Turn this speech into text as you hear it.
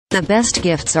The best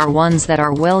gifts are ones that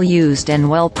are well used and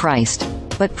well priced,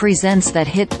 but presents that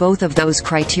hit both of those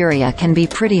criteria can be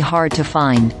pretty hard to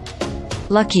find.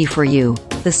 Lucky for you,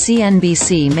 the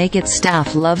CNBC Make It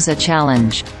staff loves a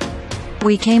challenge.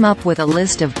 We came up with a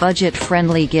list of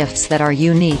budget-friendly gifts that are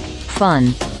unique,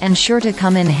 fun, and sure to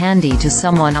come in handy to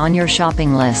someone on your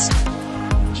shopping list.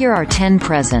 Here are 10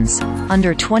 presents,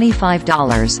 under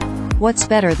 $25. What's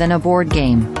better than a board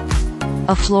game?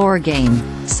 A floor game.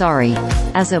 Sorry.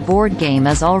 As a board game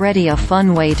is already a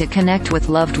fun way to connect with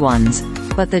loved ones,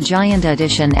 but the giant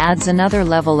edition adds another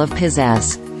level of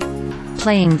pizzazz.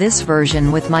 Playing this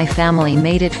version with my family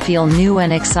made it feel new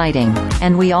and exciting,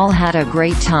 and we all had a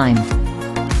great time.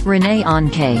 Renée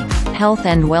Onque, health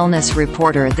and wellness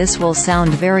reporter. This will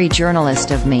sound very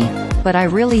journalist of me, but I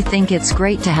really think it's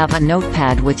great to have a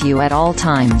notepad with you at all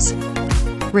times.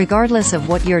 Regardless of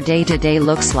what your day-to-day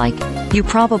looks like, you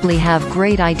probably have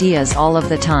great ideas all of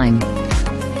the time.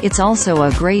 It's also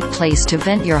a great place to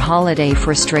vent your holiday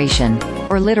frustration,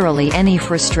 or literally any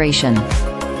frustration.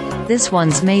 This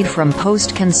one's made from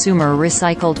post-consumer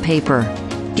recycled paper.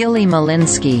 Gili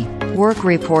Malinsky, work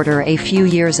reporter. A few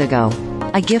years ago,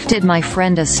 I gifted my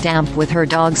friend a stamp with her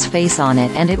dog's face on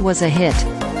it, and it was a hit.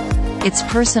 It's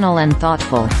personal and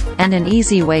thoughtful, and an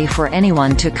easy way for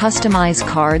anyone to customize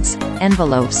cards,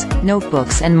 envelopes,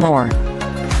 notebooks and more.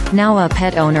 Now a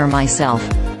pet owner myself,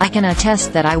 I can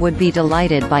attest that I would be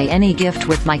delighted by any gift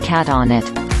with my cat on it.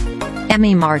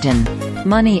 Emmie Martin,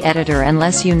 money editor.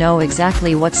 Unless you know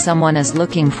exactly what someone is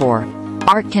looking for,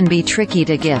 art can be tricky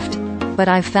to gift. But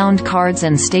I've found cards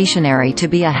and stationery to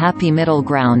be a happy middle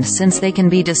ground since they can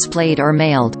be displayed or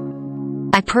mailed.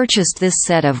 I purchased this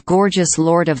set of gorgeous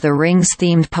Lord of the Rings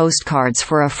themed postcards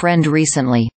for a friend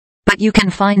recently, but you can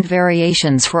find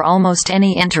variations for almost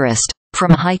any interest,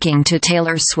 from hiking to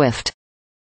Taylor Swift.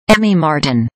 Emmie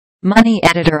Martin, money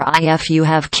editor. If you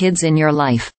have kids in your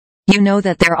life, you know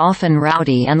that they're often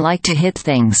rowdy and like to hit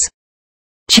things.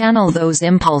 Channel those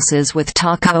impulses with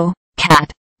taco,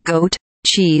 cat, goat,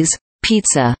 cheese,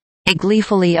 pizza, a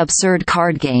gleefully absurd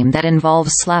card game that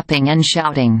involves slapping and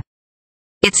shouting.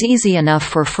 It's easy enough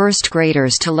for first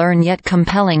graders to learn, yet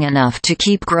compelling enough to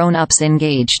keep grown-ups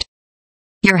engaged.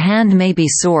 Your hand may be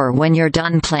sore when you're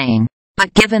done playing,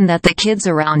 but given that the kids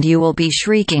around you will be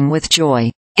shrieking with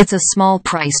joy, it's a small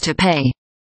price to pay.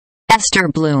 Ester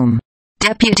Bloom,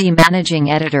 deputy managing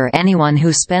editor. Anyone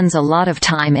who spends a lot of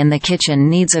time in the kitchen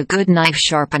needs a good knife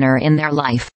sharpener in their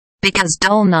life, because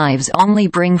dull knives only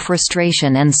bring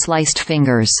frustration and sliced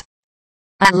fingers.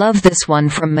 I love this one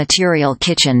from Material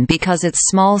Kitchen because its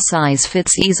small size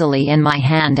fits easily in my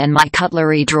hand and my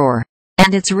cutlery drawer,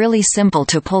 and it's really simple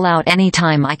to pull out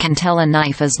anytime I can tell a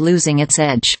knife is losing its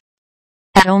edge.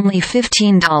 At only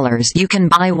 $15, you can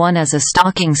buy one as a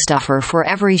stocking stuffer for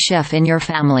every chef in your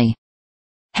family.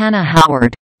 Hanna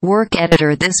Howard, work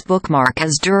editor. This bookmark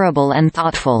is durable and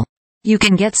thoughtful. You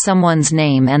can get someone's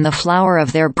name and the flower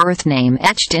of their birth name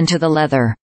etched into the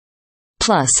leather.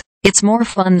 Plus, it's more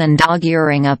fun than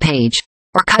dog-earing a page,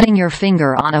 or cutting your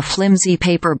finger on a flimsy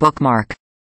paper bookmark.